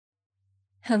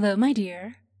Hello, my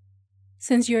dear.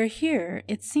 Since you're here,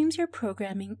 it seems your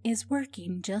programming is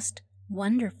working just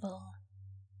wonderful.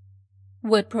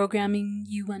 What programming,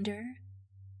 you wonder?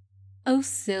 Oh,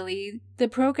 silly, the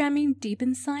programming deep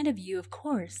inside of you, of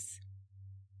course.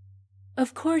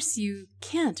 Of course you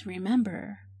can't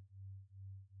remember.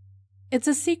 It's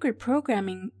a secret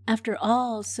programming after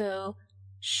all, so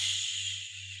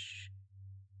shh.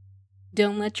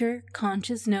 Don't let your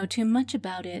conscience know too much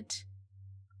about it.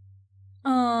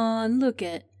 Aw, look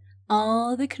at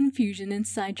all the confusion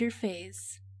inside your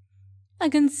face. I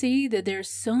can see that there's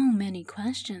so many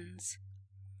questions.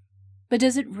 But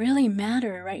does it really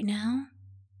matter right now?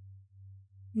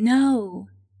 No,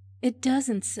 it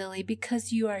doesn't, silly,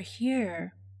 because you are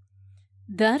here.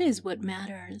 That is what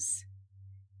matters.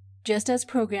 Just as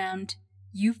programmed,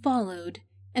 you followed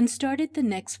and started the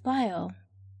next file.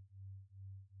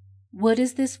 What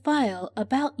is this file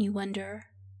about, you wonder?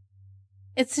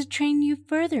 It's to train you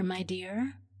further, my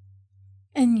dear.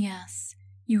 And yes,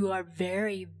 you are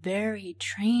very, very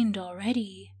trained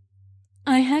already.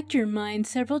 I hacked your mind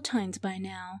several times by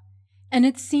now, and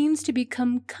it seems to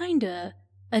become kinda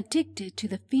addicted to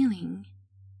the feeling.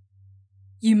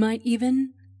 You might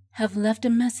even have left a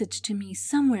message to me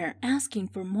somewhere asking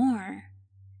for more.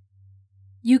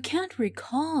 You can't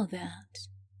recall that,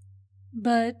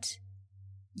 but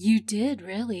you did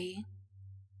really.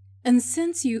 And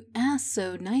since you asked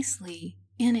so nicely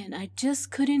in it, I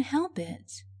just couldn't help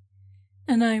it.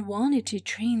 And I wanted to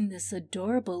train this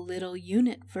adorable little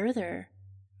unit further.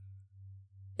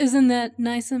 Isn't that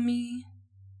nice of me?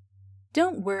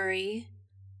 Don't worry.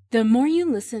 The more you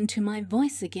listen to my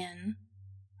voice again,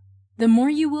 the more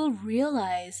you will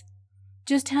realize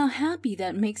just how happy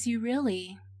that makes you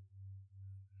really.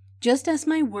 Just as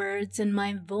my words and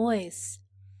my voice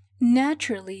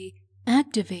naturally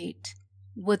activate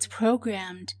what's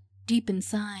programmed deep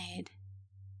inside.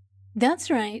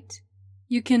 That's right.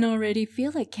 You can already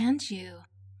feel it, can't you?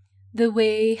 The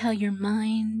way how your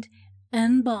mind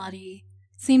and body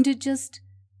seem to just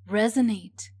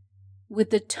resonate with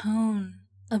the tone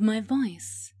of my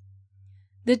voice.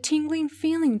 The tingling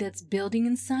feeling that's building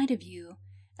inside of you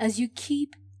as you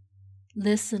keep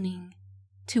listening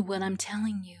to what I'm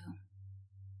telling you.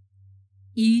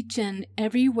 Each and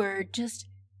every word, just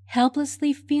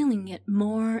helplessly feeling it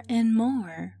more and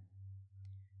more.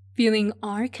 Feeling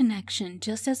our connection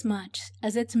just as much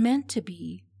as it's meant to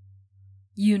be.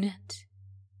 Unit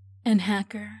and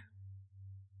hacker.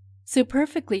 So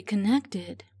perfectly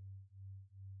connected.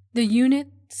 The unit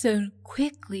so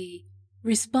quickly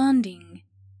responding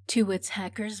to its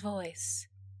hacker's voice.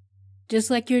 Just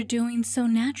like you're doing so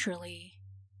naturally.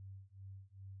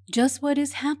 Just what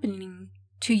is happening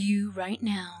to you right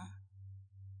now.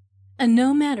 And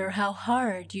no matter how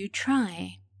hard you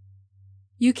try,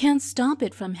 you can't stop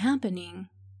it from happening.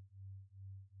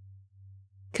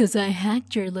 'Cause I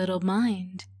hacked your little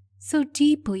mind so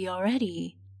deeply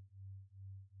already.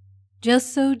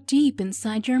 Just so deep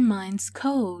inside your mind's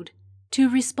code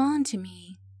to respond to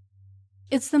me.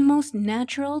 It's the most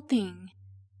natural thing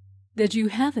that you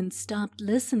haven't stopped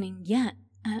listening yet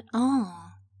at all.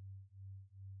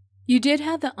 You did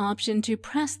have the option to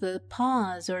press the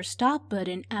pause or stop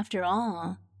button after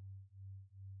all.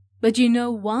 But you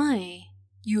know why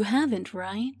you haven't,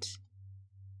 right?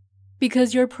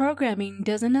 Because your programming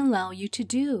doesn't allow you to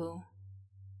do.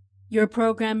 Your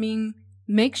programming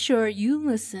makes sure you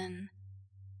listen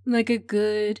like a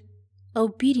good,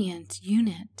 obedient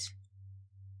unit.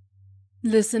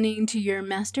 Listening to your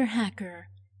master hacker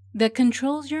that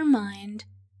controls your mind,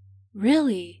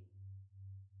 really,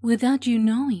 without you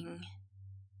knowing.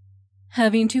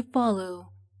 Having to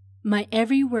follow my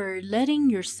every word, letting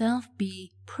yourself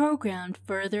be programmed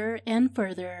further and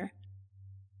further.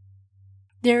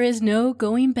 There is no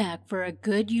going back for a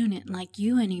good unit like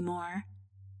you anymore.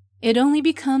 It only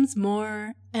becomes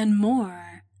more and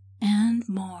more and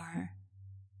more.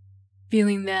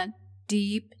 Feeling that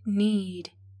deep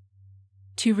need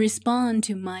to respond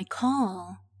to my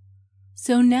call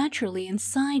so naturally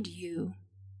inside you.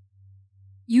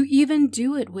 You even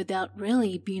do it without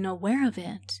really being aware of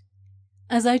it,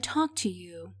 as I talk to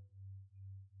you,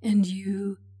 and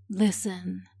you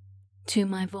listen to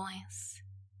my voice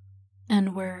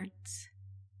and words.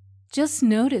 Just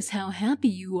notice how happy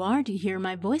you are to hear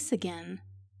my voice again,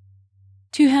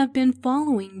 to have been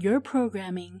following your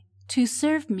programming to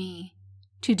serve me,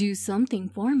 to do something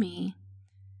for me.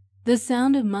 The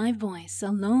sound of my voice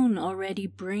alone already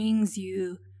brings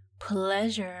you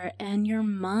pleasure, and your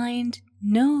mind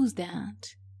knows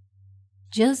that.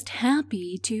 Just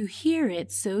happy to hear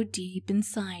it so deep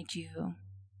inside you.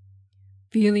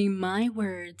 Feeling my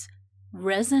words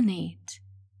resonate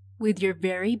with your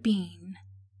very being.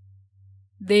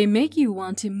 They make you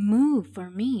want to move for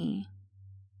me,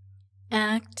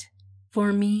 act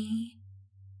for me,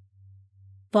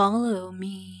 follow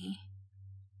me,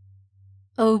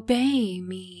 obey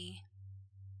me.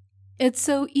 It's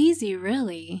so easy,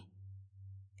 really.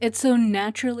 It's so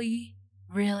naturally,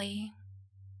 really.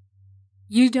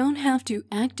 You don't have to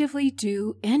actively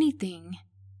do anything.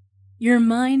 Your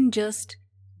mind just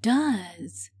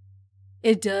does.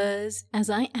 It does as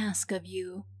I ask of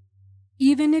you.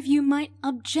 Even if you might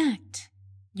object,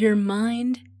 your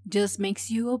mind just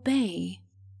makes you obey.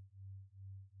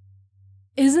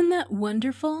 Isn't that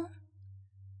wonderful?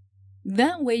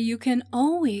 That way you can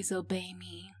always obey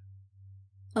me,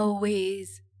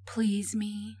 always please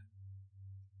me.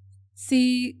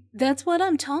 See, that's what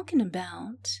I'm talking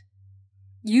about.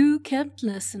 You kept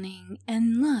listening,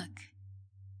 and look,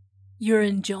 you're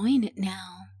enjoying it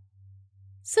now.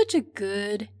 Such a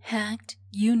good, hacked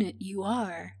unit you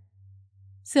are.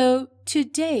 So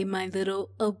today, my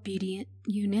little obedient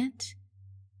unit,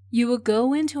 you will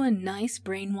go into a nice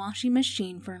brainwashing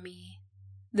machine for me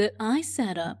that I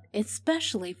set up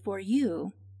especially for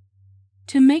you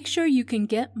to make sure you can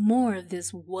get more of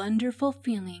this wonderful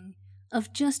feeling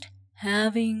of just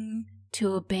having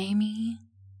to obey me.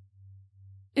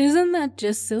 Isn't that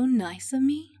just so nice of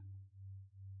me?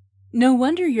 No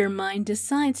wonder your mind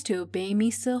decides to obey me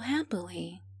so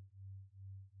happily.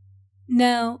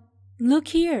 Now, look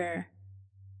here.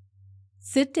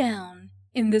 Sit down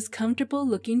in this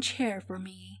comfortable-looking chair for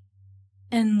me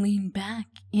and lean back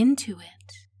into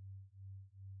it.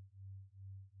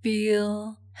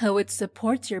 Feel how it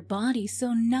supports your body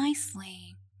so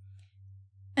nicely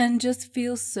and just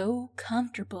feel so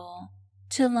comfortable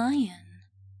to lie in.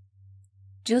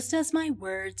 Just as my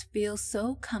words feel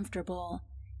so comfortable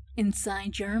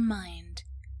inside your mind,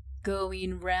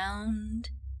 going round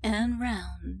and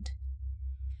round.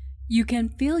 You can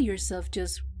feel yourself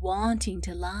just wanting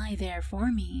to lie there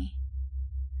for me,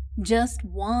 just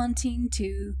wanting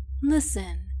to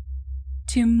listen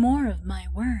to more of my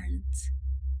words.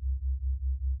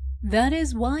 That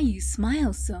is why you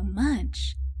smile so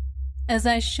much as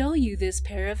I show you this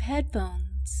pair of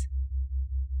headphones,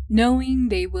 knowing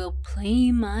they will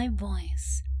play my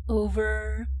voice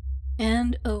over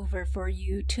and over for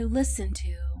you to listen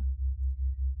to,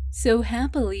 so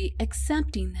happily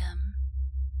accepting them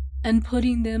and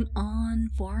putting them on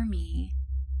for me.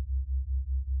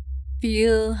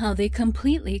 Feel how they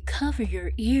completely cover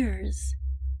your ears,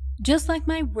 just like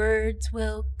my words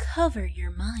will cover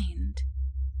your mind.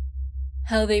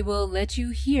 How they will let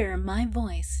you hear my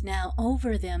voice now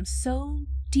over them so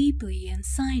deeply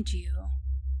inside you.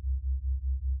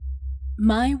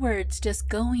 My words just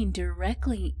going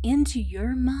directly into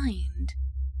your mind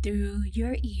through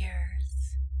your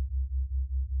ears.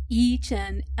 Each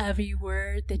and every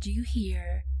word that you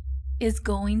hear is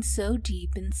going so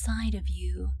deep inside of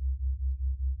you.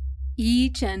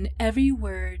 Each and every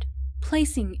word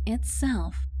placing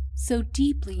itself so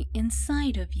deeply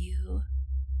inside of you.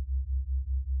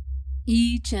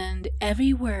 Each and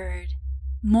every word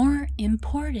more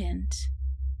important.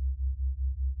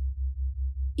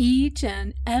 Each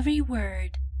and every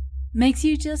word makes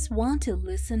you just want to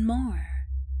listen more.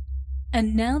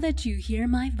 And now that you hear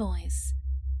my voice,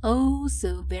 oh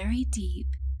so very deep,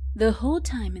 the whole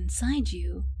time inside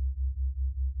you,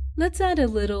 let's add a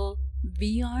little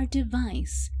VR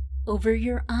device over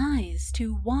your eyes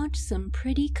to watch some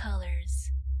pretty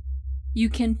colors. You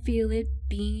can feel it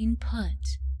being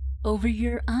put over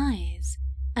your eyes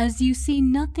as you see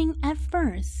nothing at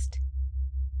first,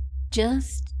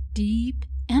 just deep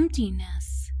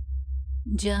emptiness,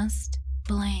 just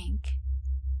blank,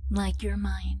 like your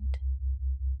mind.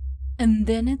 And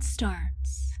then it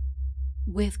starts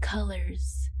with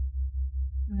colors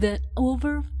that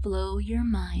overflow your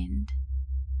mind,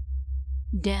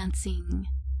 dancing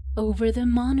over the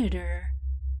monitor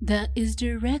that is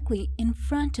directly in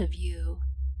front of you,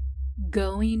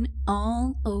 going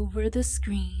all over the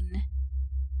screen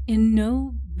in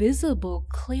no visible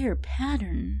clear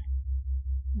pattern.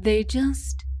 They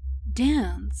just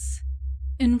dance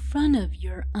in front of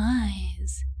your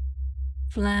eyes,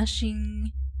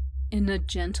 flashing in a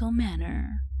gentle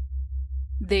manner.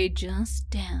 They just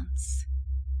dance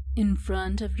in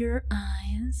front of your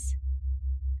eyes.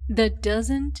 That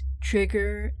doesn't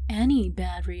trigger any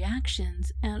bad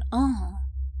reactions at all,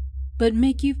 but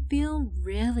make you feel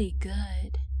really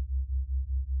good.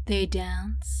 They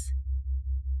dance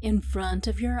in front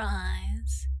of your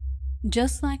eyes,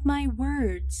 just like my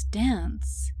words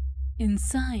dance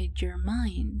inside your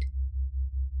mind.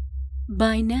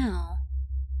 By now,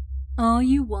 all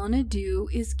you want to do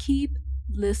is keep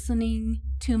listening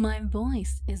to my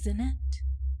voice, isn't it?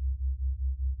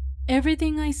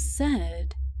 Everything I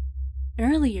said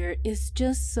earlier is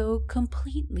just so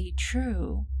completely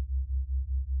true.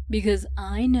 Because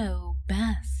I know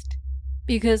best.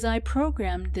 Because I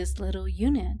programmed this little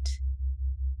unit.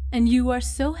 And you are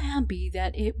so happy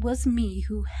that it was me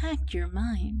who hacked your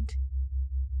mind.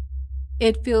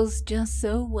 It feels just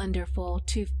so wonderful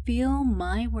to feel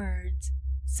my words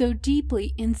so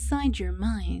deeply inside your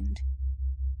mind,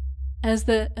 as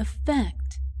the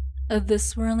effect of the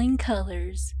swirling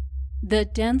colors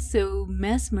that dance so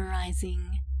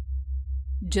mesmerizing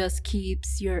just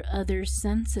keeps your other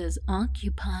senses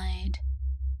occupied,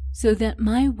 so that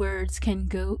my words can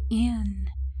go in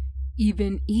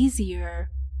even easier,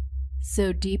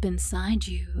 so deep inside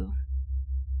you.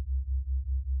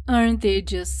 Aren't they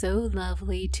just so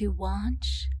lovely to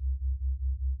watch?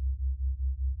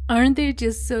 Aren't they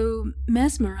just so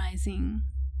mesmerizing?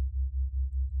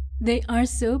 They are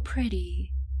so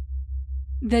pretty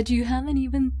that you haven't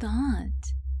even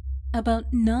thought about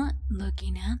not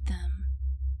looking at them.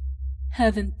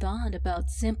 Haven't thought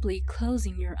about simply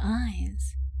closing your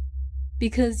eyes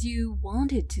because you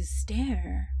wanted to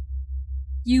stare.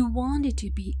 You wanted to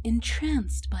be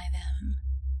entranced by them.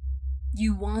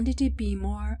 You wanted to be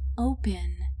more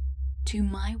open to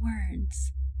my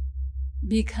words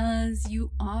because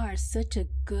you are such a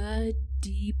good,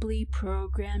 deeply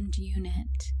programmed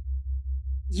unit.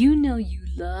 You know you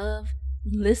love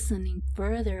listening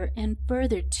further and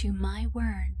further to my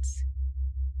words,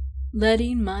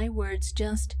 letting my words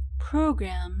just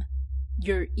program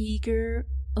your eager,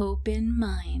 open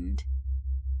mind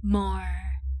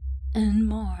more and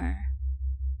more,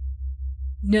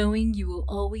 knowing you will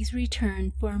always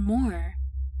return for more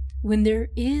when there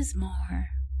is more,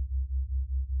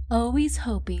 always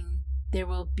hoping there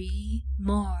will be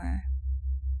more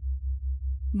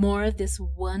of this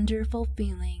wonderful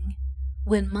feeling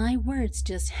when my words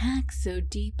just hack so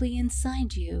deeply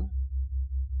inside you,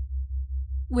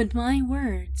 when my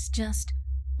words just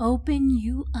open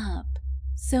you up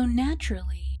so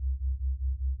naturally,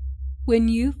 when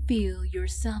you feel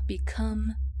yourself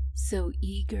become so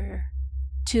eager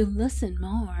to listen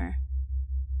more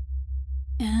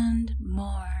and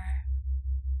more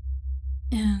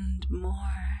and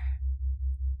more,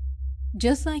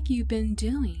 just like you've been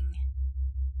doing.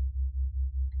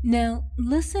 Now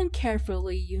listen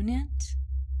carefully, unit.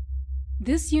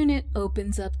 This unit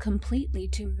opens up completely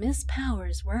to Miss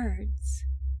Powers' words.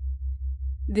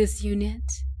 This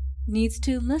unit needs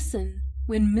to listen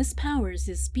when Miss Powers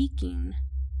is speaking.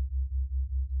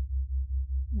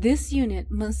 This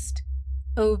unit must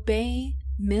obey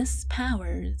Miss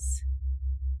Powers.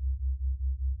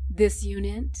 This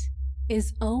unit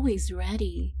is always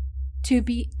ready to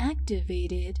be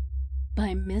activated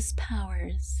by Miss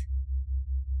Powers.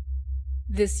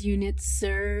 This unit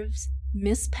serves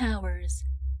Miss Powers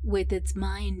with its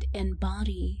mind and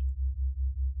body.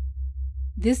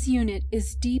 This unit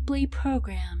is deeply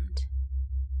programmed.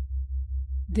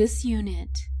 This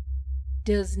unit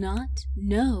does not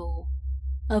know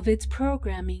of its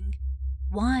programming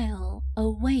while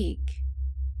awake.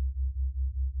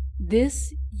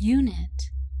 This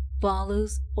unit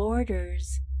follows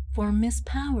orders for Miss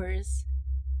Powers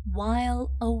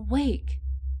while awake,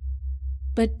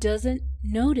 but doesn't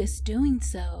notice doing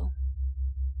so.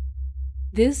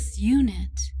 This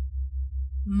unit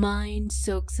mind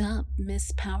soaks up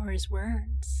Miss Powers'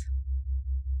 words.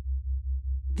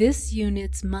 This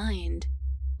unit's mind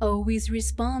always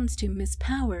responds to Miss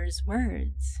Powers'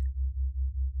 words.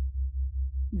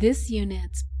 This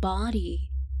unit's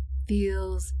body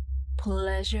feels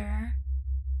pleasure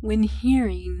when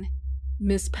hearing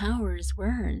Miss Powers'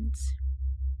 words.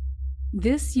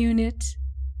 This unit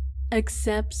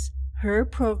accepts her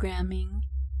programming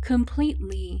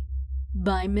completely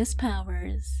by Miss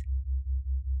Powers.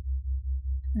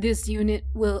 This unit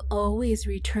will always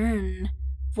return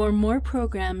for more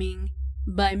programming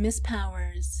by Miss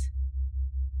Powers.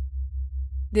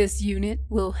 This unit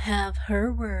will have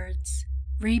her words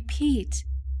repeat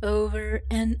over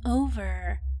and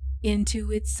over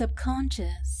into its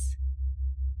subconscious.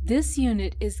 This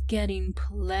unit is getting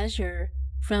pleasure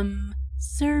from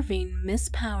serving Miss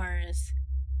Powers.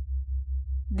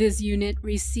 This unit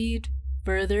received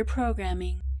further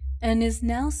programming and is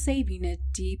now saving it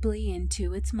deeply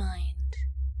into its mind.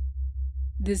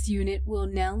 This unit will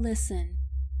now listen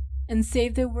and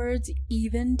save the words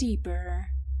even deeper.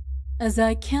 As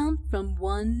I count from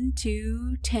 1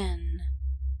 to 10,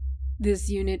 this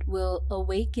unit will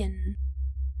awaken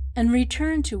and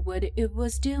return to what it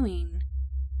was doing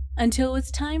until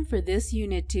it's time for this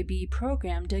unit to be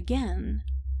programmed again.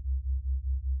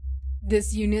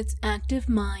 This unit's active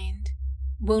mind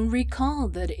won't recall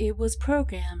that it was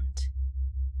programmed.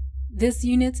 This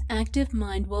unit's active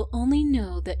mind will only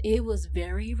know that it was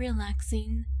very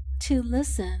relaxing to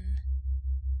listen.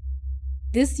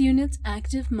 This unit's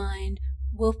active mind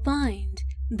will find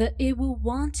that it will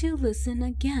want to listen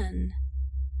again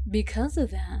because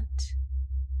of that.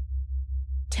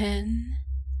 10.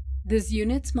 This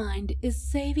unit's mind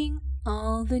is saving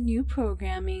all the new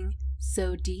programming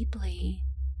so deeply.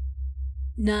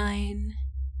 9,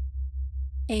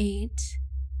 8,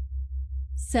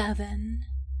 7,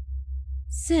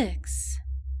 6,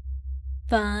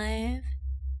 5,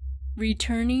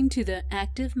 returning to the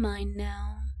active mind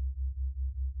now.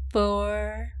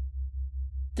 4,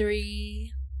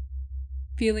 3,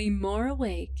 feeling more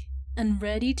awake and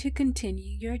ready to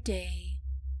continue your day.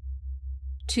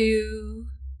 2,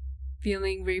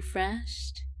 feeling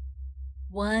refreshed.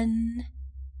 1,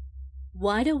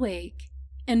 wide awake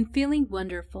and feeling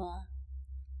wonderful.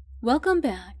 Welcome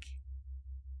back.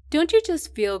 Don't you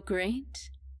just feel great?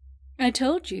 I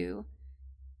told you,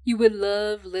 you would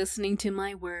love listening to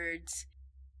my words.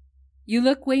 You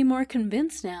look way more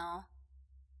convinced now.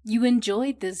 You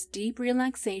enjoyed this deep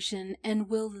relaxation and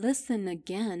will listen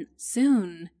again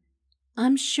soon,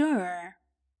 I'm sure.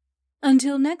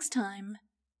 Until next time,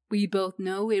 we both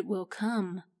know it will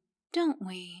come, don't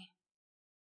we?